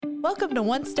Welcome to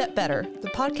One Step Better, the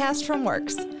podcast from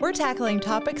Works. We're tackling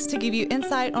topics to give you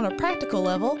insight on a practical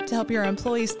level to help your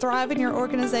employees thrive in your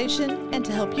organization and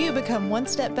to help you become one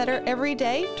step better every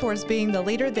day towards being the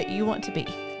leader that you want to be.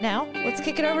 Now, let's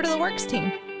kick it over to the Works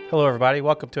team. Hello, everybody.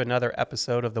 Welcome to another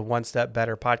episode of the One Step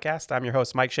Better podcast. I'm your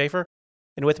host, Mike Schaefer,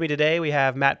 and with me today we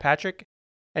have Matt Patrick.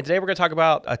 And today we're going to talk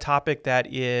about a topic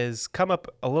that is come up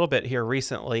a little bit here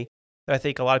recently that I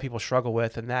think a lot of people struggle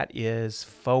with, and that is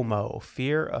FOMO,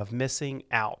 fear of missing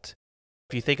out.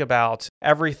 If you think about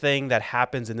everything that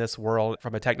happens in this world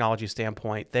from a technology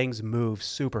standpoint, things move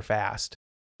super fast.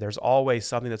 There's always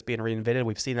something that's being reinvented.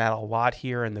 We've seen that a lot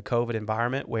here in the COVID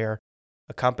environment where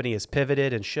a company has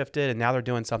pivoted and shifted, and now they're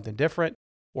doing something different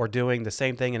or doing the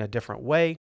same thing in a different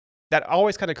way. That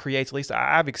always kind of creates, at least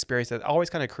I've experienced it,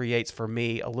 always kind of creates for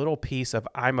me a little piece of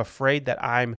I'm afraid that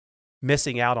I'm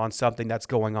missing out on something that's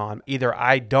going on. Either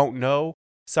I don't know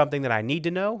something that I need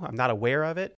to know, I'm not aware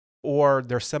of it, or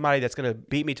there's somebody that's going to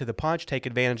beat me to the punch, take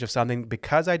advantage of something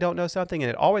because I don't know something. And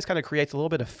it always kind of creates a little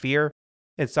bit of fear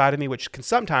inside of me, which can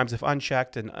sometimes, if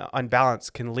unchecked and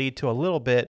unbalanced, can lead to a little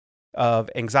bit of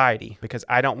anxiety because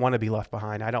I don't want to be left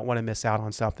behind. I don't want to miss out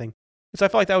on something. And so I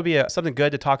feel like that would be something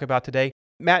good to talk about today.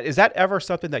 Matt, is that ever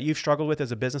something that you've struggled with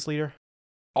as a business leader?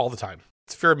 All the time.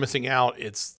 It's fear of missing out.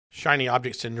 It's shiny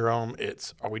object syndrome.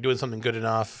 It's, are we doing something good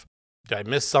enough? Did I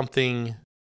miss something?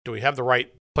 Do we have the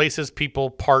right places, people,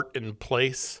 part, and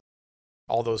place?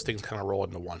 All those things kind of roll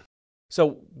into one.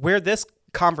 So where this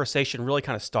conversation really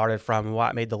kind of started from and why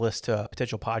it made the list to a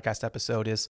potential podcast episode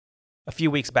is a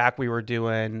few weeks back, we were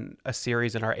doing a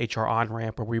series in our HR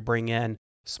On-Ramp where we bring in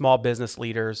small business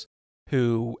leaders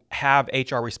who have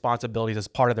HR responsibilities as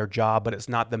part of their job, but it's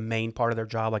not the main part of their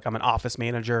job. Like I'm an office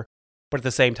manager, but at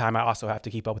the same time, I also have to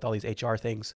keep up with all these HR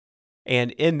things.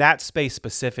 And in that space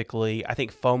specifically, I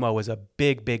think FOMO is a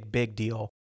big, big, big deal,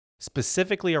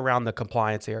 specifically around the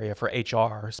compliance area for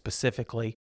HR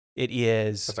specifically. It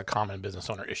is. That's a common business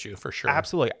owner issue for sure.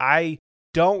 Absolutely. I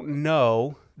don't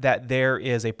know that there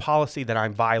is a policy that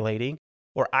I'm violating,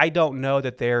 or I don't know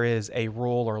that there is a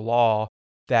rule or law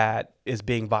that is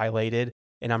being violated.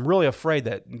 And I'm really afraid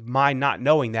that my not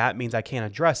knowing that means I can't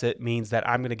address it, means that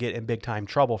I'm going to get in big time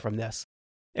trouble from this.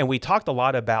 And we talked a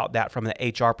lot about that from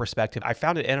the HR perspective. I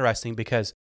found it interesting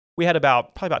because we had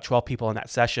probably about 12 people in that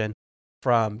session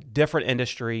from different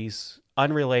industries,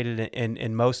 unrelated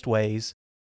in most ways,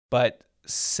 but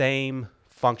same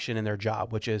function in their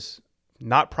job, which is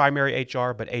not primary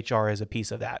HR, but HR is a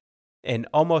piece of that. And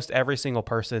almost every single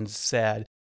person said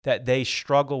that they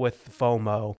struggle with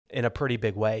FOMO in a pretty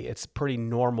big way. It's pretty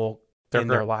normal in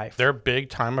their life. They're big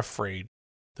time afraid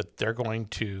that they're going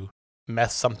to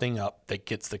mess something up that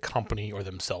gets the company or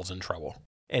themselves in trouble.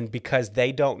 And because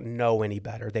they don't know any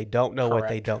better, they don't know Correct. What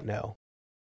they don't know.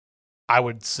 I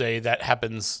would say that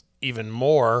happens even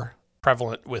more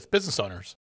prevalent with business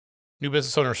owners. New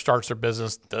business owner starts their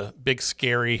business, the big,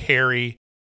 scary, hairy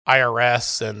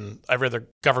IRS and every other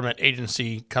government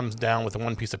agency comes down with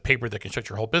one piece of paper that can shut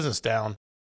your whole business down.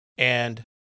 And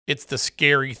it's the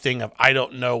scary thing of, I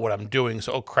don't know what I'm doing.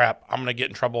 So, oh crap, I'm going to get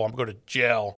in trouble. I'm going to go to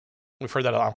jail. We've heard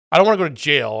that a lot. I don't want to go to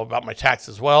jail about my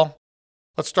taxes. Well,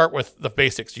 let's start with the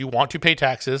basics. You want to pay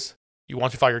taxes. You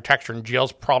want to file your tax return.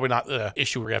 Jail's probably not the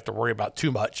issue we're going to have to worry about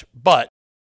too much. But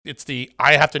it's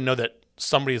I have to know that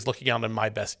somebody is looking out in my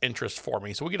best interest for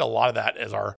me. So we get a lot of that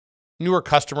as our newer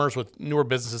customers with newer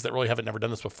businesses that really haven't never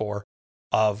done this before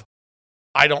of,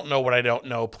 I don't know what I don't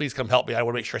know. Please come help me. I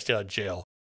want to make sure I stay out of jail.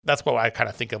 That's what I kind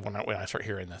of think of when I start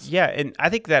hearing this. Yeah, and I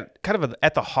think that kind of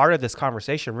at the heart of this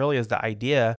conversation really is the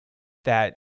idea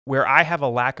that where I have a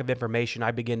lack of information,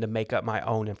 I begin to make up my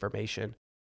own information,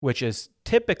 which is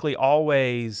typically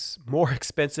always more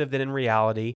expensive than in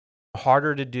reality,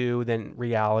 harder to do than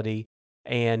reality,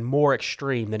 and more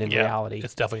extreme than in reality.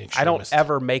 It's definitely extremist. I don't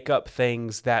ever make up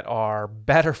things that are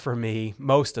better for me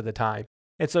most of the time.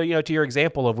 And so, to your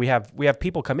example of we have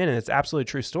people come in, and it's absolutely a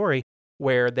true story,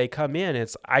 where they come in,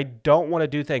 it's, I don't want to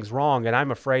do things wrong, and I'm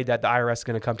afraid that the IRS is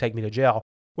going to come take me to jail.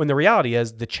 When the reality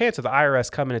is the chance of the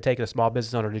IRS coming and taking a small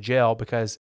business owner to jail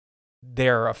because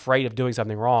they're afraid of doing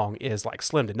something wrong is like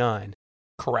slim to none.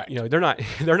 Correct. They're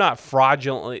not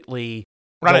fraudulently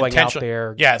going out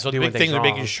there. Yeah, so the big thing is wrong.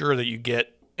 making sure that you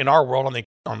get, in our world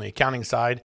on the accounting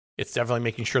side, it's definitely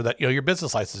making sure that your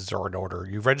business licenses are in order.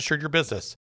 You've registered your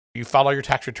business. You filed all your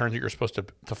tax returns that you're supposed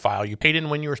to file. You paid in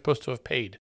when you were supposed to have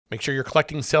paid. Make sure you're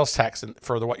collecting sales tax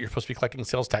for what you're supposed to be collecting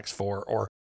sales tax for, or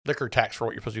liquor tax for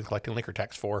what you're supposed to be collecting liquor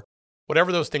tax for.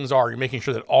 Whatever those things are, you're making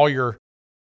sure that all your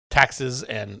taxes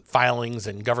and filings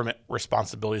and government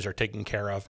responsibilities are taken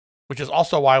care of, which is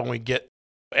also why when we get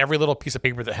every little piece of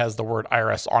paper that has the word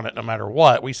IRS on it, no matter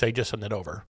what, we say just send it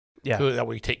over. Yeah. so that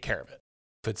we take care of it.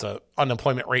 If it's a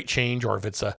unemployment rate change or if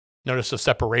it's a notice of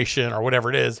separation or whatever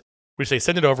it is, we say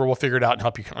send it over, we'll figure it out and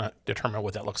help you kind of determine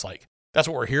what that looks like. That's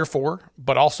what we're here for.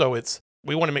 But also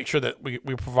we want to make sure that we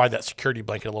provide that security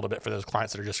blanket a little bit for those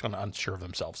clients that are just going to unsure of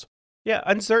themselves. Yeah,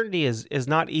 uncertainty is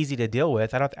not easy to deal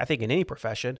with. I think in any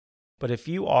profession, but if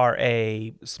you are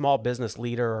a small business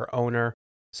leader or owner,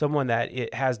 someone that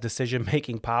it has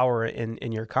decision-making power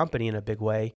in your company in a big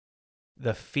way,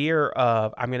 the fear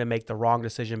of I'm going to make the wrong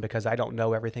decision because I don't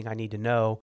know everything I need to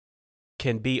know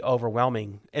can be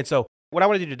overwhelming. And so what I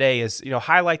want to do today is,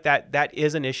 highlight that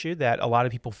is an issue that a lot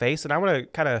of people face. And I want to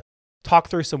kind of talk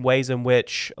through some ways in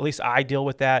which at least I deal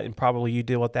with that and probably you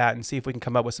deal with that and see if we can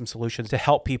come up with some solutions to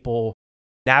help people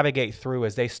navigate through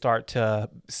as they start to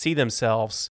see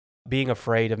themselves being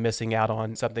afraid of missing out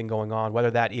on something going on,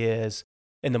 whether that is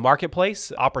in the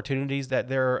marketplace, opportunities that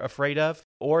they're afraid of,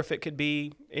 or if it could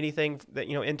be anything that,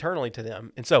 internally to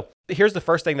them. And so here's the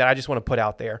first thing that I just want to put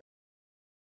out there.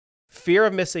 Fear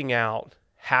of missing out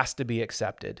has to be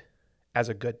accepted as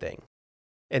a good thing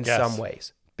in some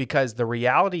ways, because the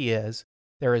reality is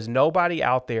there is nobody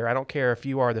out there. I don't care if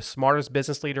you are the smartest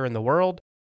business leader in the world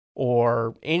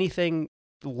or anything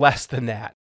less than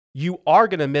that. You are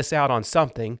going to miss out on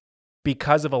something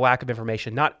because of a lack of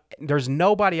information. There's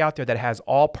nobody out there that has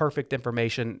all perfect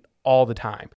information all the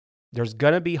time. There's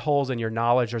going to be holes in your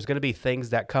knowledge. There's going to be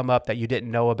things that come up that you didn't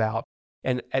know about.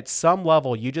 And at some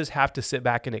level, you just have to sit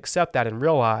back and accept that and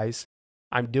realize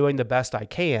I'm doing the best I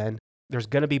can. There's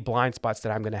going to be blind spots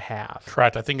that I'm going to have.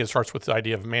 Correct. I think it starts with the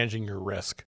idea of managing your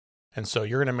risk. And so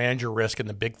you're going to manage your risk and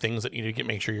the big things that you need to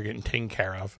make sure you're getting taken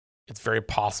care of. It's very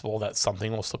possible that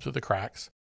something will slip through the cracks.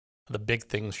 The big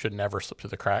things should never slip through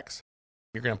the cracks.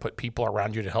 You're going to put people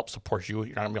around you to help support you.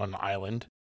 You're not going to be on an island.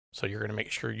 So you're going to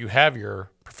make sure you have your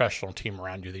professional team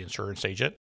around you, the insurance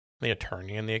agent, the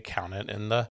attorney, and the accountant, and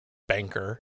the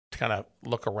banker to kind of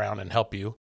look around and help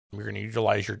you. You're going to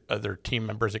utilize your other team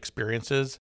members'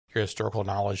 experiences, your historical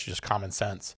knowledge, just common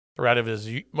sense. The reality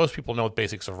is most people know the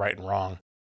basics of right and wrong,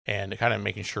 and kind of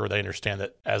making sure they understand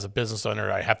that as a business owner,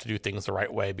 I have to do things the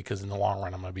right way because in the long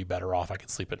run, I'm going to be better off. I can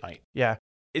sleep at night. Yeah.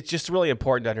 It's just really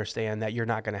important to understand that you're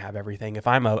not going to have everything. If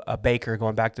I'm a baker,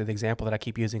 going back to the example that I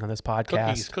keep using on this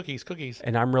podcast, cookies,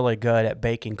 and I'm really good at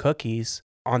baking cookies,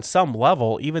 on some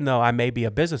level, even though I may be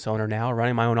a business owner now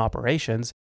running my own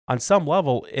operations, on some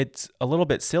level, it's a little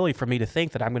bit silly for me to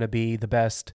think that I'm going to be the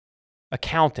best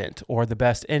accountant or the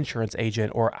best insurance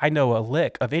agent, or I know a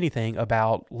lick of anything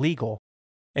about legal.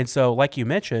 And so, like you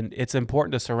mentioned, it's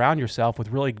important to surround yourself with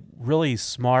really, really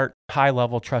smart,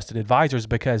 high-level, trusted advisors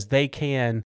because they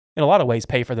can, in a lot of ways,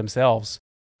 pay for themselves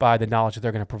by the knowledge that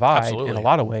they're going to provide. Absolutely. In a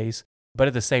lot of ways. But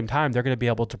at the same time, they're going to be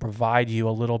able to provide you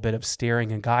a little bit of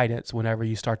steering and guidance whenever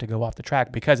you start to go off the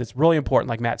track because it's really important,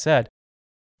 like Matt said,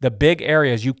 the big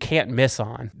areas you can't miss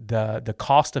on. The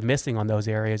cost of missing on those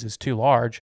areas is too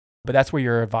large, but that's where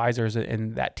your advisors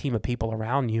and that team of people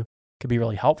around you can be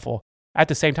really helpful. At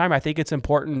the same time, I think it's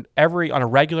important on a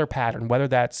regular pattern, whether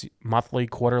that's monthly,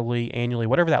 quarterly, annually,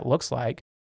 whatever that looks like,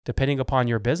 depending upon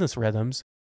your business rhythms,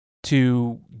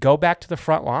 to go back to the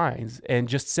front lines and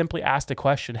just simply ask the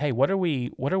question, hey, what are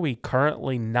we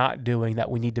currently not doing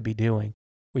that we need to be doing?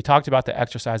 We talked about the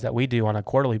exercise that we do on a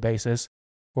quarterly basis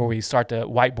where we start to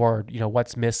whiteboard,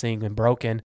 what's missing and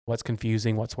broken, what's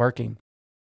confusing, what's working.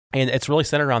 And it's really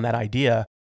centered around that idea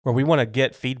where we want to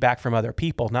get feedback from other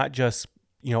people, not just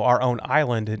our own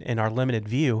island and our limited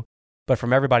view, but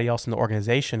from everybody else in the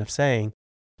organization of saying,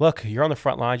 look, you're on the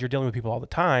front lines, you're dealing with people all the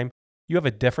time. You have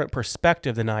a different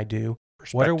perspective than I do.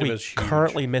 What are we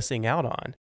currently missing out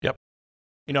on? Yep.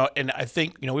 And I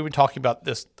think, we've been talking about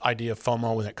this idea of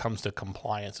FOMO when it comes to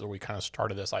compliance, where we kind of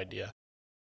started this idea.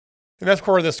 And that's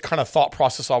where this kind of thought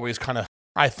process always kind of,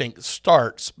 I think,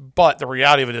 starts. But the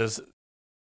reality of it is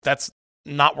that's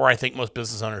not where I think most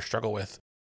business owners struggle with.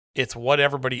 It's what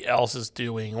everybody else is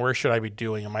doing. Where should I be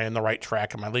doing? Am I in the right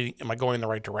track? Am I going in the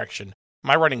right direction?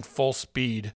 Am I running full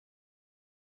speed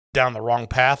down the wrong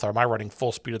path, or am I running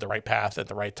full speed at the right path at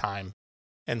the right time?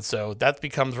 And so that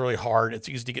becomes really hard. It's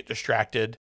easy to get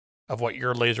distracted of what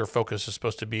your laser focus is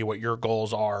supposed to be, what your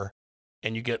goals are,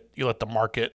 and you let the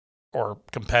market or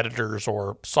competitors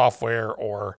or software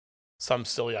or some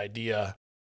silly idea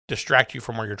distract you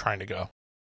from where you're trying to go.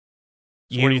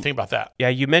 So what do you think about that? Yeah,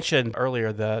 you mentioned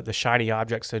earlier the shiny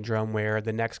object syndrome where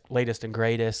the next latest and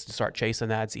greatest, start chasing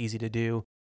that. It's easy to do,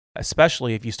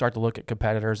 especially if you start to look at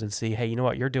competitors and see, hey, you know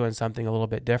what, you're doing something a little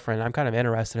bit different. I'm kind of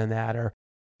interested in that. Or,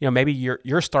 maybe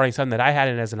you're starting something that I had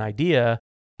as an idea,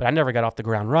 but I never got off the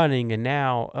ground running. And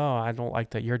now, I don't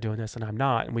like that you're doing this and I'm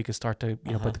not. And we could start to,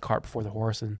 put the cart before the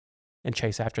horse and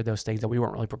chase after those things that we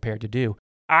weren't really prepared to do.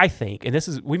 I think,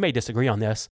 and we may disagree on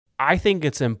this, I think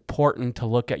it's important to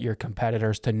look at your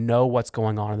competitors to know what's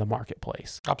going on in the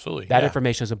marketplace. Absolutely. That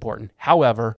information is important.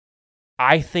 However,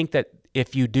 I think that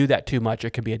if you do that too much,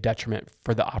 it can be a detriment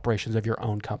for the operations of your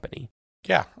own company.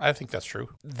 Yeah, I think that's true.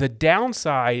 The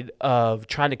downside of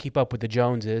trying to keep up with the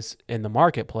Joneses in the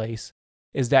marketplace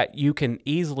is that you can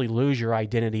easily lose your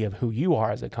identity of who you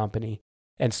are as a company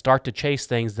and start to chase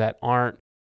things that aren't,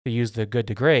 to use the good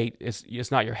to great,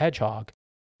 it's not your hedgehog.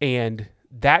 And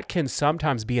that can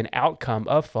sometimes be an outcome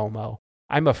of FOMO.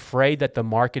 I'm afraid that the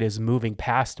market is moving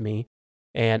past me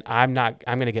and I'm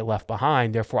going to get left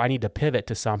behind. Therefore, I need to pivot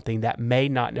to something that may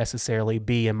not necessarily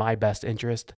be in my best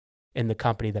interest in the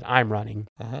company that I'm running.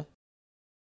 Uh-huh.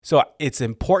 So it's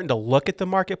important to look at the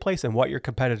marketplace and what your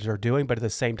competitors are doing, but at the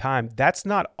same time, that's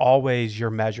not always your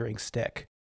measuring stick.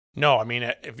 No, I mean,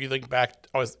 if you think back,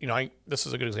 this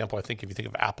is a good example. I think if you think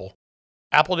of Apple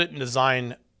didn't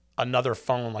design another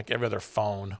phone like every other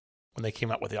phone when they came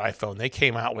out with the iPhone. They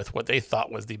came out with what they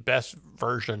thought was the best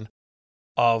version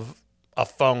of a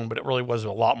phone, but it really was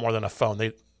a lot more than a phone.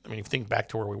 If you think back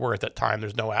to where we were at that time,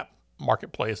 there's no app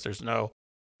marketplace. There's no,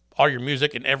 all your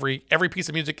music and every piece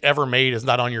of music ever made is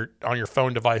not on your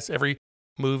phone device. Every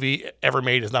movie ever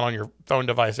made is not on your phone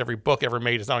device. Every book ever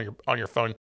made is not on your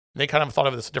phone. They kind of thought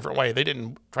of this a different way. They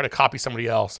didn't try to copy somebody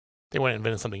else. They went and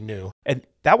invented something new. And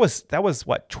that was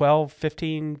what, 12,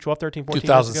 13, 14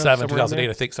 2007, years ago, 2008,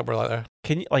 I think, somewhere like that.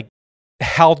 Can you,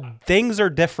 how things are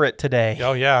different today?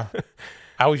 Oh, yeah.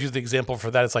 I always use the example for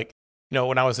that. It's like,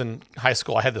 when I was in high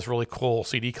school, I had this really cool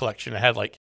CD collection. I had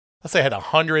let's say I had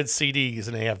 100 CDs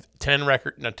and they have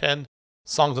 10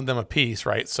 songs on them a piece,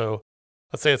 right? So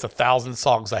let's say it's 1,000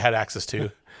 songs I had access to.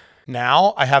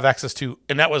 Now I have access to,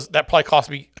 and that probably cost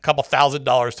me a couple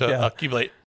 $1,000s to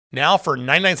accumulate. Now for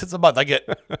 99 cents a month, I get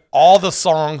all the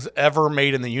songs ever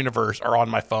made in the universe are on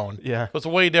my phone. Yeah. So it's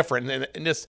way different. And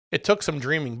it took some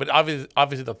dreaming, but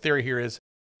obviously the theory here is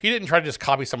he didn't try to just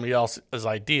copy somebody else's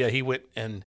idea. He went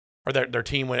or their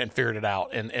team went and figured it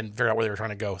out and figured out where they were trying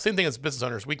to go. Same thing as business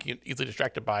owners, we can get easily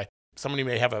distracted by somebody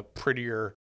may have a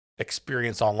prettier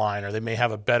experience online, or they may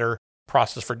have a better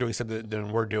process for doing something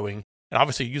than we're doing. And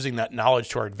obviously using that knowledge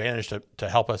to our advantage to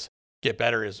help us get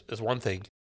better is one thing.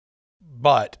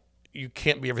 But you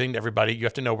can't be everything to everybody. You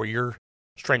have to know where your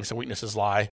strengths and weaknesses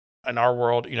lie. In our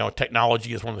world,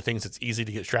 technology is one of the things that's easy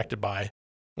to get distracted by.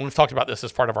 When we've talked about this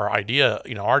as part of our idea,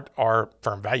 our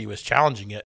firm value is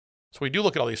challenging it. So we do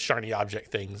look at all these shiny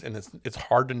object things, and it's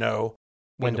hard to know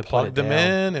when to plug them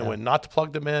in and when not to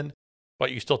plug them in,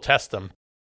 but you still test them.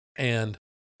 And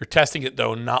you're testing it,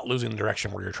 though, not losing the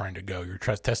direction where you're trying to go. You're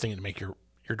testing it to make your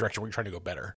direction where you're trying to go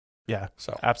better. Yeah,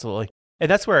 so absolutely. And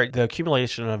that's where the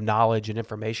accumulation of knowledge and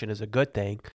information is a good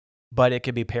thing, but it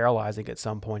can be paralyzing at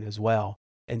some point as well.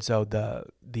 And so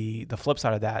the flip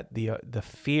side of that, the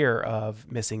fear of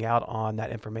missing out on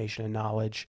that information and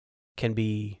knowledge can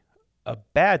be a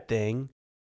bad thing.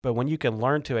 But when you can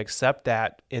learn to accept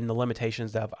that in the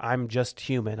limitations of I'm just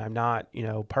human, I'm not,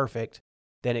 perfect,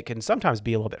 then it can sometimes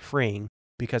be a little bit freeing,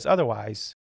 because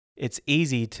otherwise it's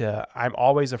easy I'm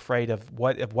always afraid of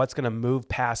what's going to move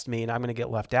past me and I'm going to get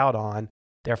left out on.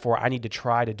 Therefore, I need to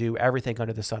try to do everything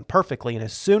under the sun perfectly. And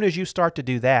as soon as you start to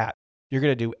do that, you're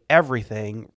going to do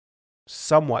everything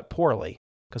somewhat poorly,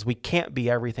 because we can't be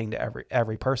everything to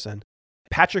every person.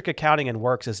 Patrick Accounting and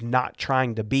Works is not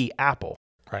trying to be Apple.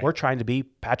 Right. We're trying to be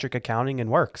Patrick Accounting and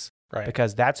Works, right?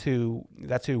 Because that's who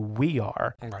we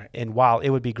are. Right. And while it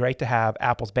would be great to have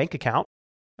Apple's bank account,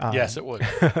 yes, it would.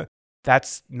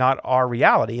 That's not our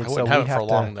reality. And I wouldn't so have it for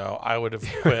long, though. I would have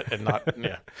quit and not.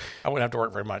 Yeah, I wouldn't have to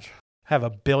work very much. Have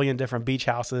 1 billion different beach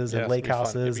houses and lake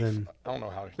houses, and I don't know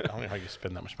how you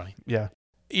spend that much money. Yeah.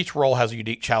 Each role has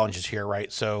unique challenges here,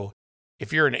 right? So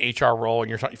if you're in an HR role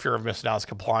and if you're missing out on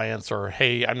compliance, or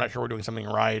hey, I'm not sure we're doing something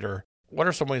right, or what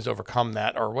are some ways to overcome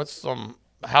that, or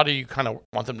how do you kind of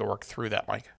want them to work through that,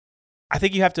 Mike? I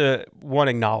think you have to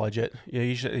acknowledge it.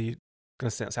 You're going to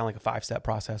sound like a 5-step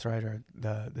process, right, or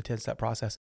the 10-step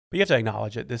process. But you have to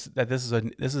acknowledge it. This is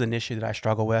an issue that I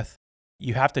struggle with.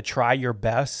 You have to try your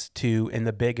best to, in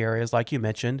the big areas like you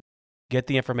mentioned, get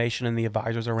the information and the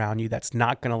advisors around you that's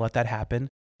not going to let that happen.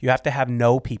 You have to have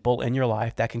people in your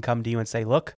life that can come to you and say,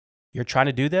 look, you're trying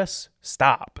to do this,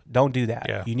 stop, don't do that.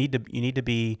 Yeah. You need to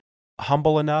be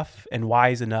humble enough and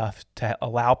wise enough to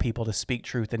allow people to speak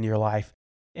truth into your life.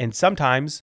 And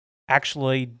sometimes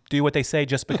actually do what they say,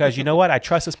 just because, you know what, I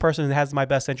trust this person who has my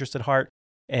best interest at heart,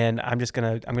 and I'm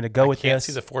gonna go with this. I can't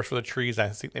see the forest for the trees. I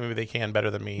think maybe they can better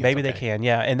than me. Maybe they can,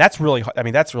 yeah. And that's really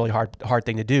hard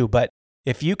thing to do. But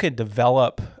if you could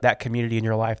develop that community in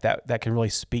your life that can really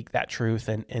speak that truth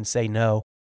and say no,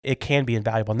 it can be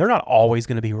invaluable. And they're not always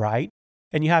going to be right.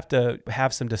 And you have to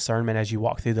have some discernment as you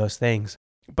walk through those things.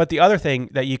 But the other thing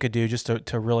that you could do just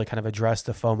to really kind of address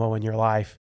the FOMO in your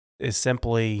life is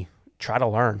simply try to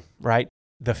learn, right?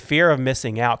 The fear of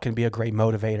missing out can be a great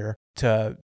motivator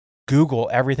to Google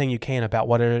everything you can about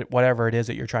whatever it is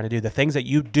that you're trying to do. The things that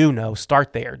you do know,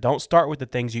 start there. Don't start with the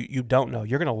things you don't know.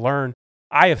 You're going to learn.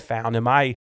 I have found in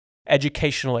my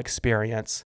educational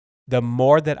experience, the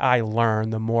more that I learn,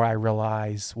 the more I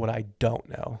realize what I don't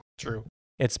know. True.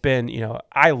 It's been,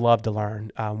 I love to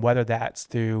learn, whether that's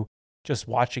through just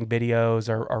watching videos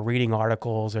or reading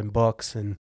articles and books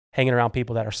and hanging around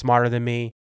people that are smarter than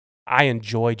me. I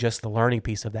enjoy just the learning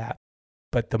piece of that.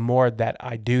 But the more that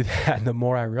I do that, the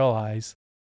more I realize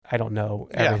I don't know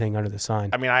everything under the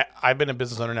sun. I mean, I've been a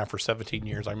business owner now for 17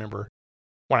 years. I remember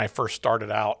when I first started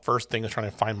out, first thing was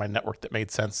trying to find my network that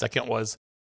made sense. Second was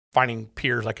finding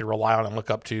peers I could rely on and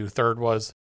look up to. Third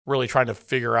was really trying to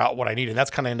figure out what I need. And that's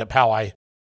kind of ended up how I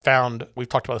found, we've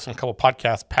talked about this in a couple of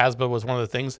podcasts, PASBA was one of the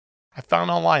things I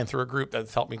found online through a group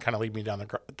that's helped me kind of lead me down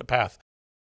the path.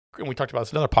 And we talked about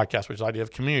this in another podcast, which is the idea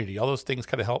of community. All those things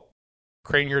kind of help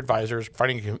creating your advisors,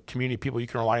 finding a community of people you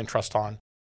can rely and trust on,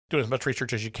 doing as much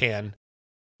research as you can.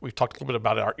 We've talked a little bit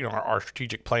about our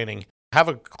strategic planning. Have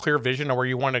a clear vision of where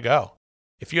you want to go.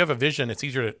 If you have a vision, it's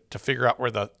easier to figure out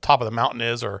where the top of the mountain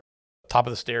is or top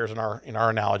of the stairs in our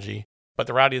analogy. But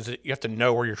the reality is that you have to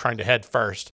know where you're trying to head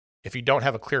first. If you don't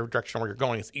have a clear direction of where you're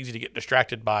going, it's easy to get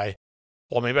distracted by,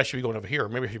 well, maybe I should be going over here, or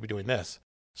maybe I should be doing this.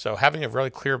 So having a really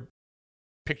clear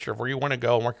picture of where you want to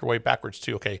go and work your way backwards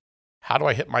to, okay, how do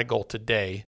I hit my goal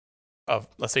today of,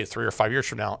 let's say it's 3 or 5 years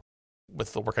from now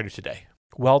with the work I do today?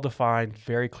 Well-defined,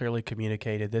 very clearly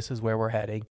communicated. This is where we're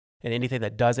heading. And anything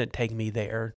that doesn't take me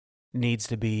there needs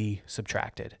to be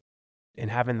subtracted.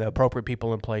 And having the appropriate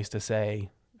people in place to say,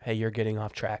 hey, you're getting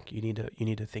off track. You need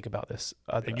to think about this.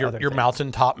 Your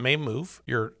mountaintop may move.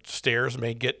 Your stairs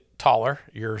may get taller.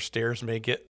 Your stairs may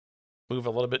move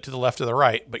a little bit to the left or the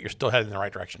right, but you're still heading in the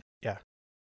right direction. Yeah.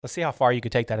 Let's see how far you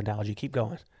could take that analogy. Keep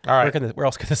going. All right. Where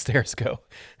else can the stairs go?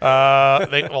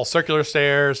 Circular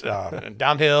stairs,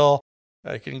 downhill.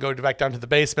 You can go back down to the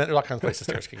basement. There's all kinds of places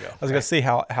stairs can go. I was going to see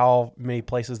how many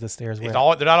places the stairs went.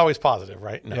 They're not always positive,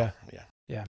 right? No.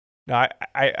 Yeah. No,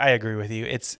 I agree with you.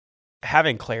 It's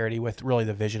having clarity with really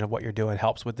the vision of what you're doing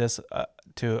helps with this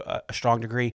to a strong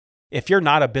degree. If you're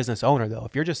not a business owner, though,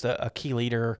 if you're just a key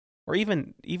leader or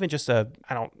even just I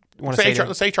don't want to say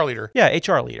let's say HR leader. Yeah,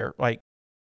 HR leader. Like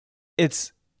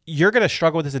you're going to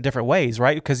struggle with this in different ways,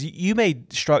 right? Because you may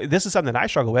struggle. This is something that I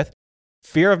struggle with.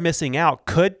 Fear of missing out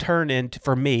could turn into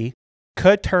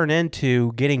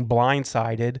getting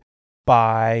blindsided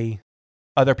by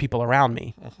other people around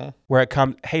me. Uh-huh. Where it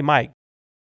comes, hey, Mike,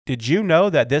 did you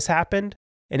know that this happened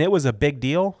and it was a big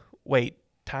deal? Wait,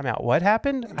 time out. What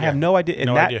happened? Yeah. I have no idea. And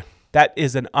idea. That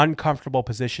is an uncomfortable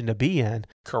position to be in.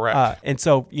 Correct. And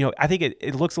so, I think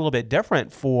it looks a little bit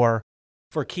different for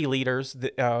key leaders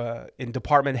in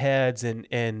department heads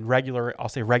and regular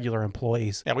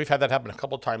employees. Yeah, we've had that happen a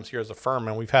couple of times here as a firm,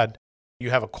 and you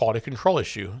have a quality control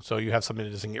issue. So you have something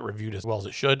that doesn't get reviewed as well as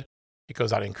it should. It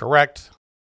goes out incorrect.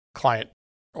 Client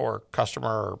or customer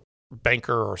or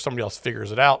banker or somebody else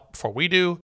figures it out before we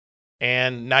do.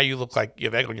 And now you look like you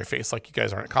have egg on your face, like you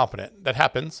guys aren't competent. That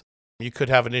happens. You could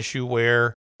have an issue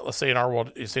where, let's say in our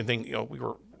world, the same thing, we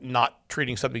were not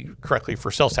treating something correctly for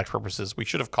sales tax purposes. We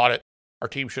should have caught it. Our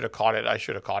team should have caught it. I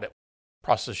should have caught it.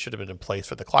 Process should have been in place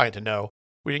for the client to know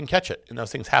we didn't catch it. And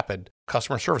those things happened.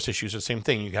 Customer service issues are the same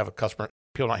thing. You have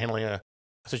people not handling a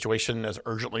situation as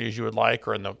urgently as you would like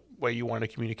or in the way you want to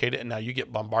communicate it. And now you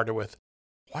get bombarded with,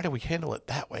 why do we handle it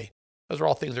that way? Those are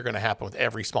all things that are going to happen with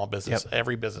every small business. Yep.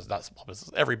 Every business, not small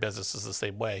business. Every business is the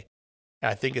same way.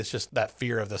 And I think it's just that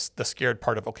fear of the scared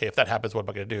part of, okay, if that happens, what am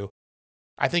I going to do?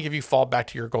 I think if you fall back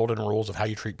to your golden rules of how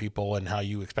you treat people and how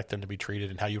you expect them to be treated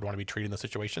and how you'd want to be treated in those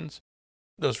situations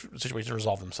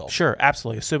resolve themselves. Sure,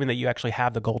 absolutely. Assuming that you actually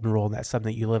have the golden rule and that's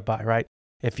something that you live by, right?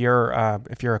 If you're a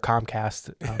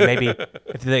Comcast, maybe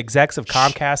if the execs of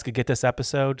Comcast could get this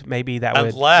episode, maybe that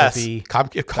would be if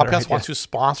Comcast wants to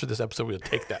sponsor this episode, we would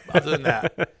take that. But other than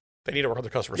that, they need to work on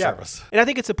their customer service. And I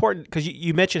think it's important because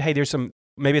you mentioned, hey,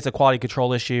 maybe it's a quality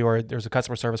control issue or there's a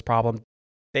customer service problem.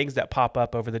 Things that pop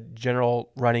up over the general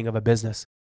running of a business.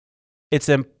 It's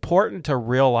important to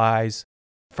realize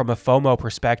from a FOMO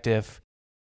perspective,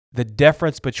 the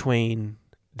difference between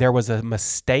there was a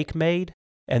mistake made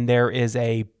and there is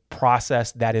a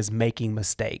process that is making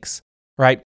mistakes,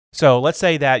 right? So let's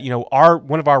say that,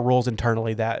 one of our rules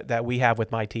internally that we have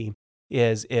with my team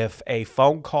is if a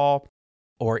phone call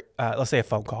or let's say a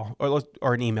phone call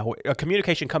or an email, a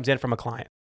communication comes in from a client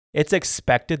it's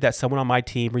expected that someone on my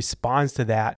team responds to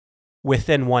that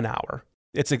within 1 hour.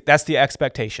 That's the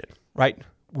expectation, right?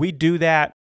 We do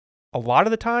that a lot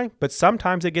of the time, but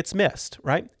sometimes it gets missed,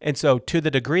 right? And so to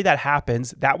the degree that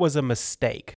happens, that was a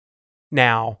mistake.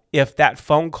 Now, if that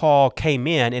phone call came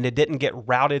in and it didn't get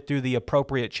routed through the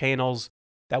appropriate channels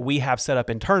that we have set up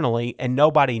internally and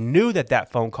nobody knew that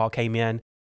that phone call came in,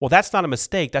 well, that's not a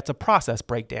mistake. That's a process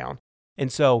breakdown.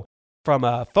 And so from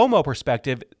a FOMO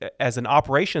perspective, as an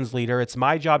operations leader, it's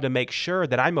my job to make sure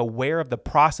that I'm aware of the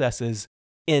processes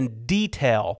in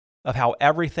detail of how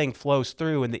everything flows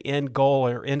through and the end goal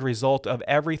or end result of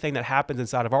everything that happens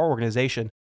inside of our organization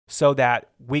so that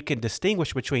we can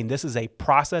distinguish between this is a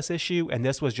process issue and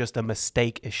this was just a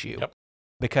mistake issue. Yep.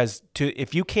 Because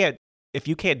if you can't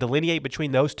delineate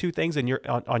between those two things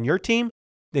on your team,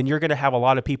 then you're going to have a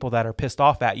lot of people that are pissed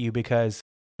off at you because,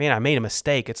 man, I made a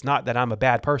mistake. It's not that I'm a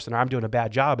bad person or I'm doing a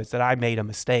bad job. It's that I made a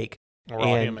mistake. We're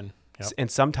all human. Yep.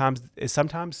 And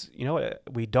sometimes,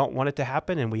 we don't want it to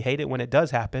happen and we hate it when it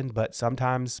does happen, but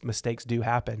sometimes mistakes do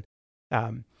happen.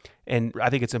 And I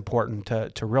think it's important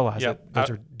to realize that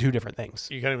those are two different things.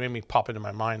 You kind of made me pop into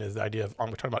my mind is the idea of, we're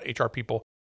talking about HR people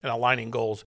and aligning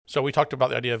goals. So we talked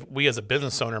about the idea of we as a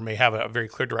business owner may have a very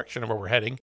clear direction of where we're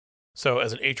heading. So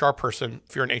as an HR person,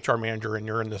 if you're an HR manager and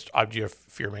you're in this idea of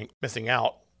fear of missing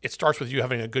out, it starts with you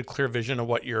having a good, clear vision of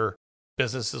what your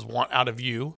businesses want out of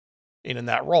you in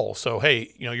that role. So,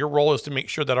 hey, your role is to make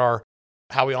sure that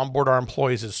how we onboard our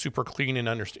employees is super clean and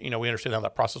we understand how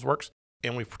that process works.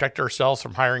 And we protect ourselves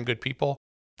from hiring good people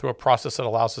through a process that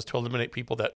allows us to eliminate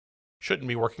people that shouldn't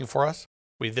be working for us.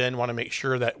 We then want to make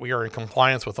sure that we are in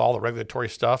compliance with all the regulatory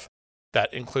stuff.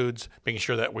 That includes making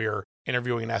sure that we are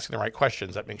interviewing and asking the right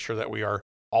questions. That makes sure that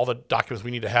all the documents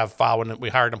we need to have filed when we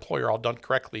hire an employee are all done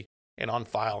correctly and on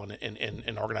file in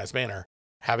an organized manner.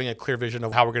 Having a clear vision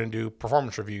of how we're going to do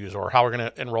performance reviews or how we're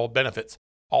going to enroll benefits.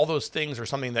 All those things are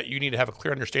something that you need to have a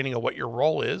clear understanding of what your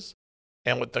role is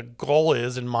and what the goal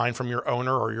is in mind from your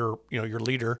owner or your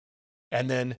leader. And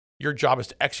then your job is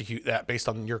to execute that based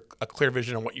on a clear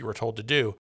vision of what you were told to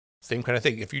do. Same kind of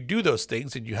thing. If you do those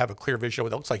things and you have a clear vision of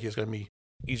what it looks like, it's going to be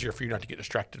easier for you not to get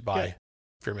distracted by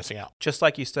if you're missing out. Just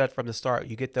like you said from the start,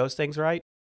 you get those things right,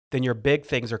 then your big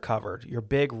things are covered. Your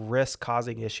big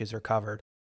risk-causing issues are covered.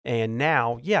 And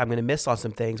now, I'm going to miss on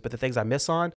some things, but the things I miss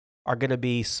on are going to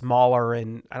be smaller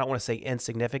and I don't want to say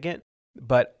insignificant,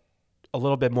 but a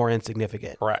little bit more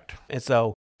insignificant. Correct. And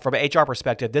so from an HR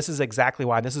perspective, this is exactly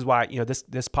why, this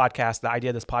podcast, the idea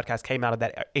of this podcast came out of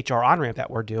that HR on-ramp that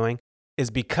we're doing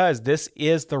is because this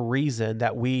is the reason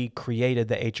that we created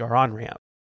the HR on-ramp.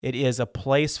 It is a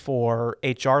place for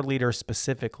HR leaders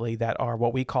specifically that are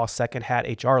what we call second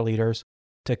hat HR leaders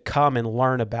to come and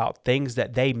learn about things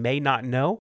that they may not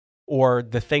know or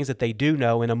the things that they do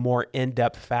know in a more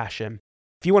in-depth fashion.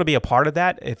 If you want to be a part of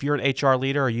that, if you're an HR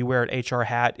leader or you wear an HR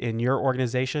hat in your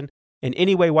organization in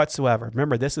any way whatsoever,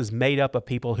 remember this is made up of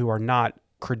people who are not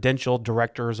credentialed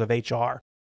directors of HR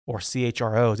or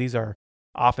CHROs. These are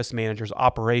office managers,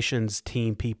 operations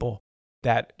team people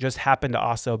that just happen to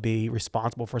also be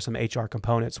responsible for some HR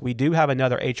components. We do have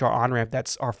another HR on-ramp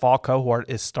that's our fall cohort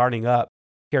is starting up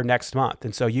here next month.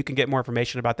 And so you can get more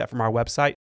information about that from our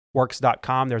website,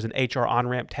 works.com. There's an HR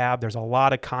on-ramp tab. There's a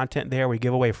lot of content there. We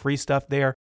give away free stuff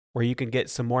there where you can get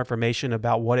some more information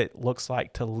about what it looks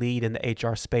like to lead in the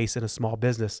HR space in a small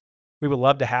business. We would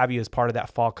love to have you as part of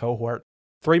that fall cohort.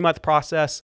 3-month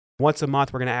process. Once a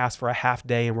month, we're going to ask for a half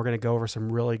day and we're going to go over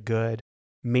some really good,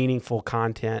 meaningful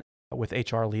content with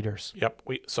HR leaders. Yep.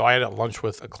 So I had a lunch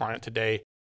with a client today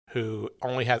who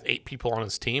only has 8 people on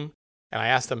his team. And I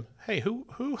asked him, hey, who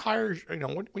hires,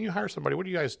 when you hire somebody, what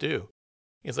do you guys do?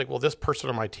 He's like, well, this person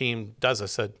on my team does. I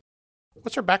said,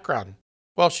 what's her background?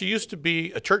 Well, she used to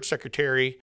be a church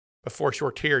secretary before she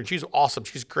worked here, and she's awesome.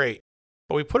 She's great.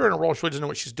 But we put her in a role she doesn't know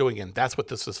what she's doing in. That's what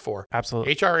this is for.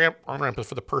 Absolutely. HR on-ramp is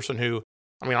for the person who,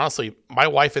 honestly, my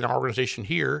wife in our organization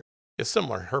here is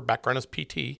similar. Her background is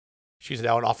PT. She's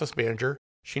now an office manager.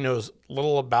 She knows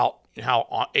little about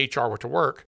how HR were to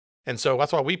work. And so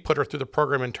that's why we put her through the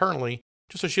program internally,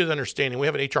 just so she has understanding. We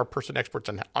have an HR person experts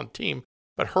on team,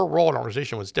 but her role in our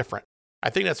organization was different.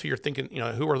 I think that's who you're thinking,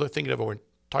 who we're thinking of when we're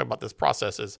talking about this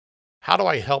process is, how do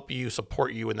I help you,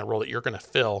 support you in the role that you're going to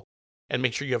fill and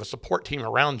make sure you have a support team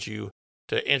around you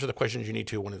to answer the questions you need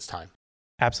to when it's time?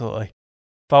 Absolutely.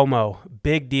 FOMO,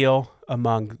 big deal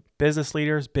among business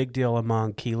leaders, big deal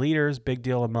among key leaders, big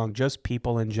deal among just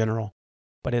people in general.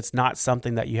 But it's not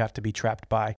something that you have to be trapped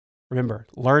by. Remember,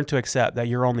 learn to accept that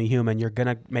you're only human. You're going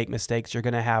to make mistakes. You're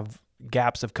going to have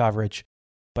gaps of coverage,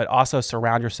 but also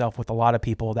surround yourself with a lot of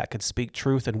people that could speak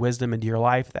truth and wisdom into your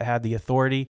life, that have the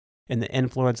authority and the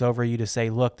influence over you to say,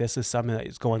 look, this is something that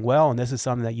is going well, and this is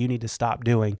something that you need to stop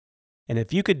doing. And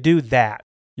if you could do that,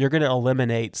 you're going to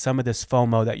eliminate some of this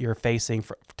FOMO that you're facing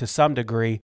to some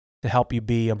degree to help you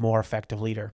be a more effective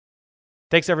leader.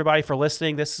 Thanks, everybody, for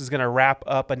listening. This is going to wrap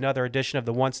up another edition of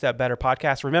the One Step Better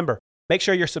podcast. Remember, make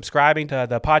sure you're subscribing to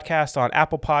the podcast on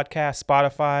Apple Podcasts,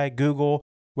 Spotify, Google,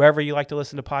 wherever you like to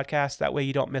listen to podcasts. That way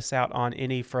you don't miss out on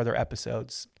any further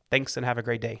episodes. Thanks, and have a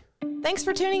great day. Thanks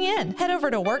for tuning in. Head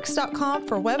over to works.com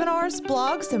for webinars,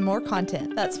 blogs, and more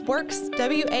content. That's works,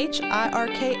 WHIRKS.com.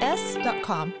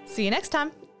 See you next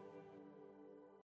time.